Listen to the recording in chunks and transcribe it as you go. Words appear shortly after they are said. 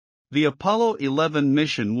the Apollo 11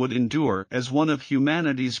 mission would endure as one of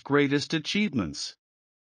humanity's greatest achievements.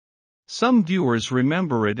 Some viewers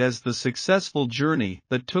remember it as the successful journey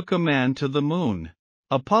that took a man to the moon.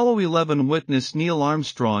 Apollo 11 witnessed Neil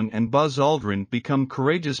Armstrong and Buzz Aldrin become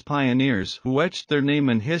courageous pioneers who etched their name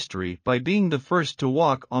in history by being the first to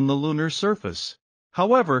walk on the lunar surface.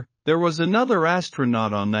 However, there was another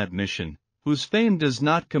astronaut on that mission, whose fame does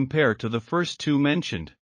not compare to the first two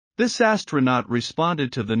mentioned. This astronaut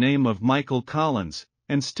responded to the name of Michael Collins,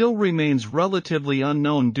 and still remains relatively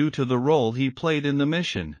unknown due to the role he played in the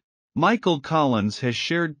mission. Michael Collins has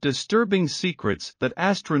shared disturbing secrets that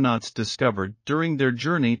astronauts discovered during their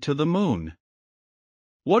journey to the moon.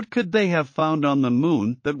 What could they have found on the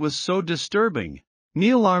moon that was so disturbing?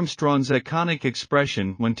 Neil Armstrong's iconic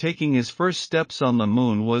expression when taking his first steps on the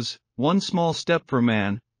moon was, "One small step for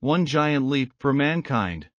man, one giant leap for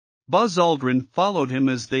mankind." Buzz Aldrin followed him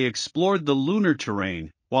as they explored the lunar terrain,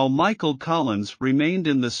 while Michael Collins remained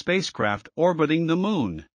in the spacecraft orbiting the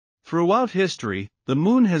moon. Throughout history, the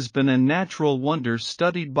moon has been a natural wonder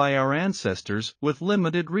studied by our ancestors with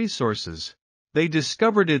limited resources. They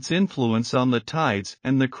discovered its influence on the tides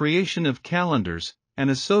and the creation of calendars, and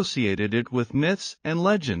associated it with myths and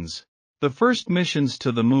legends. The first missions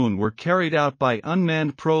to the moon were carried out by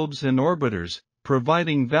unmanned probes and orbiters,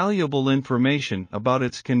 providing valuable information about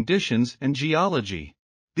its conditions and geology.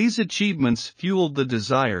 These achievements fueled the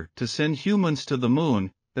desire to send humans to the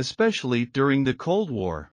moon, especially during the Cold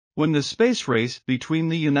War, when the space race between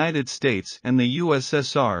the United States and the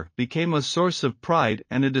USSR became a source of pride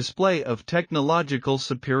and a display of technological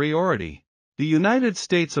superiority. The United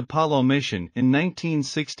States Apollo mission in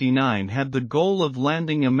 1969 had the goal of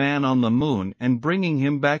landing a man on the moon and bringing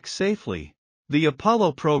him back safely. The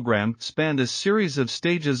Apollo program spanned a series of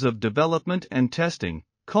stages of development and testing,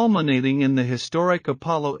 culminating in the historic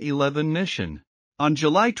Apollo 11 mission. On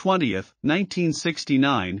July 20,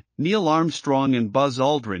 1969, Neil Armstrong and Buzz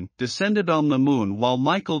Aldrin descended on the moon while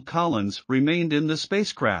Michael Collins remained in the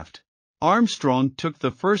spacecraft. Armstrong took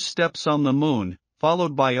the first steps on the moon,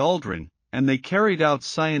 followed by Aldrin, and they carried out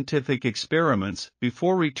scientific experiments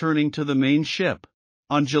before returning to the main ship.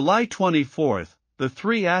 On July 24, the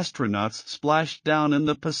three astronauts splashed down in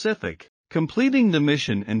the Pacific, completing the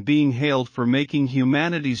mission and being hailed for making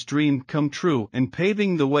humanity's dream come true and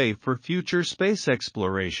paving the way for future space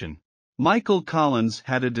exploration. Michael Collins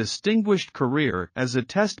had a distinguished career as a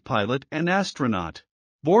test pilot and astronaut.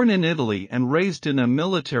 Born in Italy and raised in a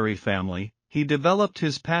military family, he developed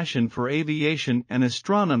his passion for aviation and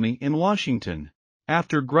astronomy in Washington.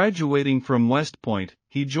 After graduating from West Point,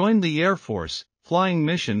 he joined the Air Force, flying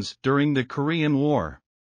missions during the Korean War.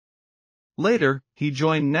 Later, he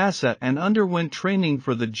joined NASA and underwent training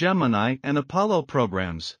for the Gemini and Apollo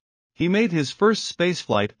programs. He made his first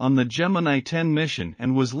spaceflight on the Gemini 10 mission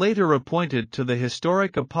and was later appointed to the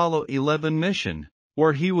historic Apollo 11 mission,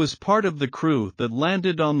 where he was part of the crew that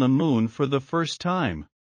landed on the moon for the first time.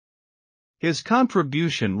 His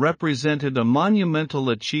contribution represented a monumental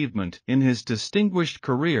achievement in his distinguished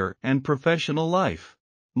career and professional life.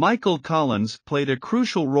 Michael Collins played a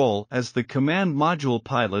crucial role as the command module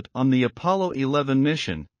pilot on the Apollo 11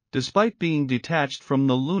 mission, despite being detached from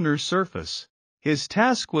the lunar surface. His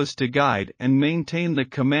task was to guide and maintain the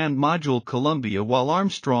command module Columbia while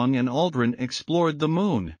Armstrong and Aldrin explored the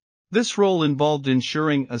moon. This role involved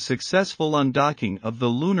ensuring a successful undocking of the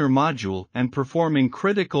lunar module and performing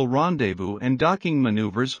critical rendezvous and docking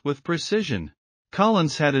maneuvers with precision.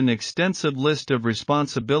 Collins had an extensive list of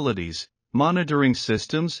responsibilities, monitoring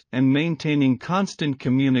systems and maintaining constant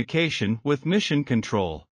communication with mission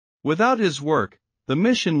control. Without his work, the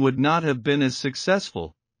mission would not have been as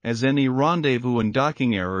successful, as any rendezvous and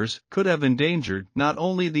docking errors could have endangered not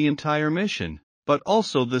only the entire mission, but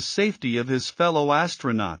also the safety of his fellow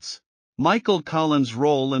astronauts. Michael Collins'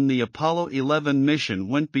 role in the Apollo 11 mission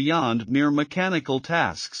went beyond mere mechanical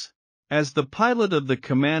tasks. As the pilot of the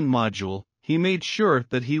command module, he made sure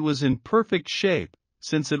that he was in perfect shape,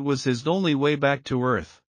 since it was his only way back to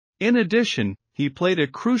Earth. In addition, he played a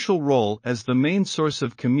crucial role as the main source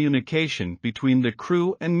of communication between the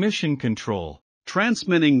crew and mission control,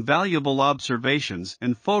 transmitting valuable observations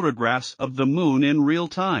and photographs of the moon in real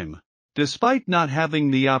time. Despite not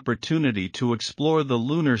having the opportunity to explore the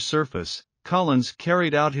lunar surface, Collins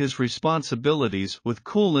carried out his responsibilities with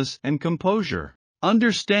coolness and composure,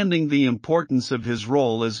 understanding the importance of his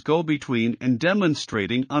role as go-between and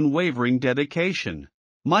demonstrating unwavering dedication.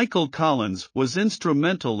 Michael Collins was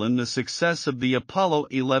instrumental in the success of the Apollo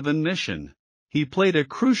 11 mission. He played a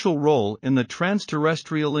crucial role in the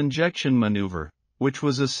transterrestrial injection maneuver, which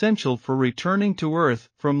was essential for returning to Earth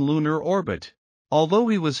from lunar orbit. Although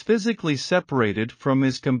he was physically separated from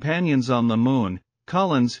his companions on the Moon,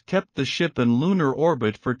 Collins kept the ship in lunar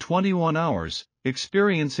orbit for 21 hours,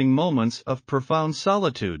 experiencing moments of profound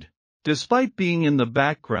solitude. Despite being in the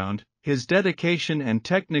background, his dedication and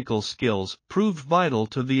technical skills proved vital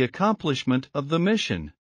to the accomplishment of the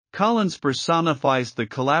mission. Collins personifies the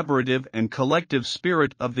collaborative and collective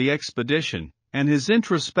spirit of the expedition, and his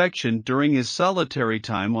introspection during his solitary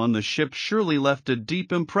time on the ship surely left a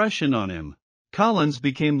deep impression on him. Collins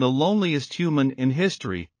became the loneliest human in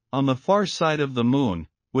history, on the far side of the Moon,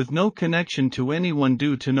 with no connection to anyone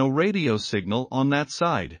due to no radio signal on that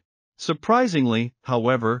side. Surprisingly,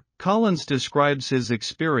 however, Collins describes his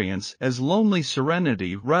experience as lonely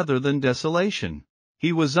serenity rather than desolation.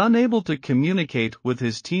 He was unable to communicate with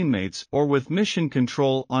his teammates or with mission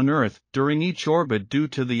control on Earth during each orbit due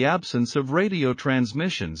to the absence of radio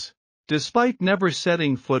transmissions. Despite never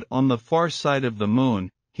setting foot on the far side of the Moon,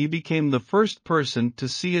 he became the first person to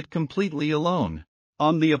see it completely alone.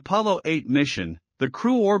 On the Apollo 8 mission, the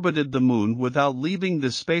crew orbited the Moon without leaving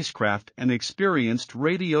the spacecraft and experienced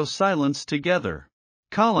radio silence together.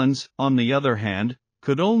 Collins, on the other hand,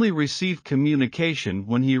 could only receive communication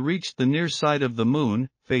when he reached the near side of the Moon,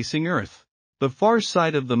 facing Earth. The far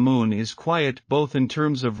side of the Moon is quiet both in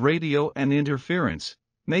terms of radio and interference,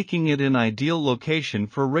 making it an ideal location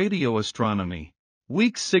for radio astronomy.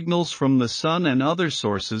 Weak signals from the Sun and other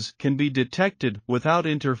sources can be detected without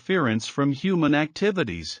interference from human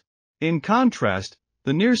activities. In contrast,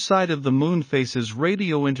 the near side of the Moon faces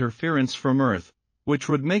radio interference from Earth, which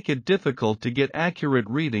would make it difficult to get accurate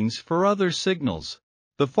readings for other signals.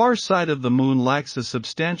 The far side of the Moon lacks a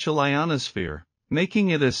substantial ionosphere, making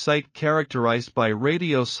it a site characterized by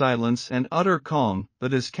radio silence and utter calm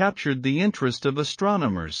that has captured the interest of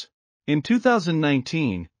astronomers. In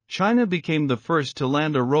 2019, China became the first to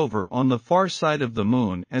land a rover on the far side of the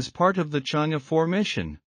Moon as part of the Chang'e 4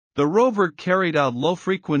 mission. The rover carried out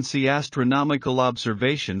low-frequency astronomical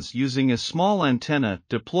observations using a small antenna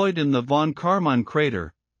deployed in the von Karman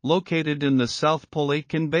crater, located in the South Pole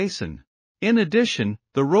Aitken Basin. In addition,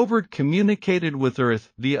 the rover communicated with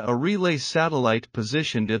Earth via a relay satellite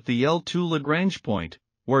positioned at the L2 Lagrange point,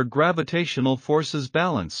 where gravitational forces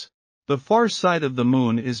balance. The far side of the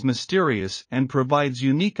Moon is mysterious and provides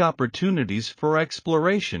unique opportunities for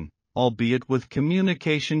exploration, albeit with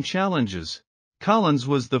communication challenges. Collins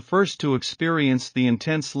was the first to experience the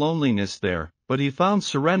intense loneliness there, but he found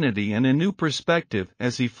serenity and a new perspective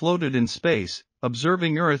as he floated in space,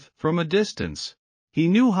 observing Earth from a distance. He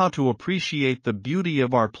knew how to appreciate the beauty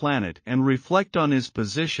of our planet and reflect on his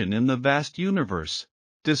position in the vast universe.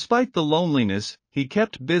 Despite the loneliness, he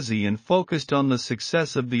kept busy and focused on the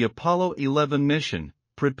success of the Apollo 11 mission,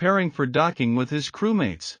 preparing for docking with his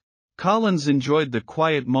crewmates. Collins enjoyed the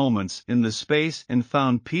quiet moments in the space and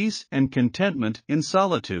found peace and contentment in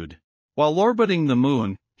solitude. While orbiting the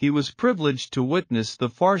Moon, he was privileged to witness the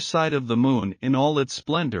far side of the Moon in all its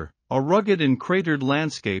splendor, a rugged and cratered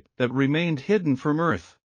landscape that remained hidden from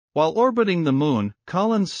Earth. While orbiting the Moon,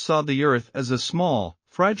 Collins saw the Earth as a small,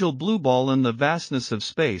 fragile blue ball in the vastness of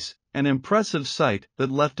space, an impressive sight that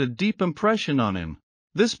left a deep impression on him.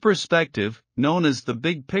 This perspective, known as the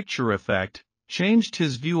big picture effect, changed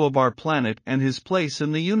his view of our planet and his place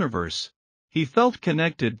in the universe. He felt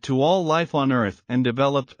connected to all life on Earth and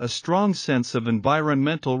developed a strong sense of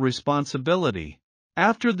environmental responsibility.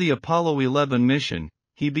 After the Apollo 11 mission,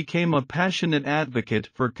 he became a passionate advocate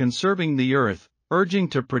for conserving the Earth, urging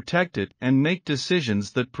to protect it and make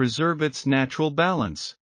decisions that preserve its natural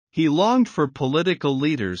balance. He longed for political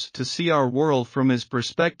leaders to see our world from his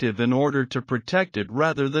perspective in order to protect it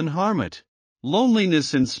rather than harm it.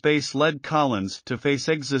 Loneliness in space led Collins to face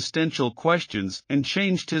existential questions and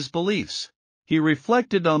changed his beliefs. He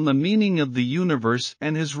reflected on the meaning of the universe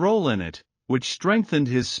and his role in it, which strengthened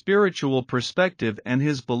his spiritual perspective and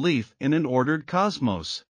his belief in an ordered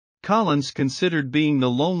cosmos. Collins considered being the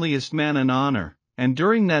loneliest man an honor, and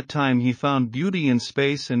during that time he found beauty in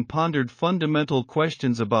space and pondered fundamental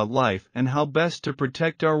questions about life and how best to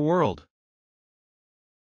protect our world.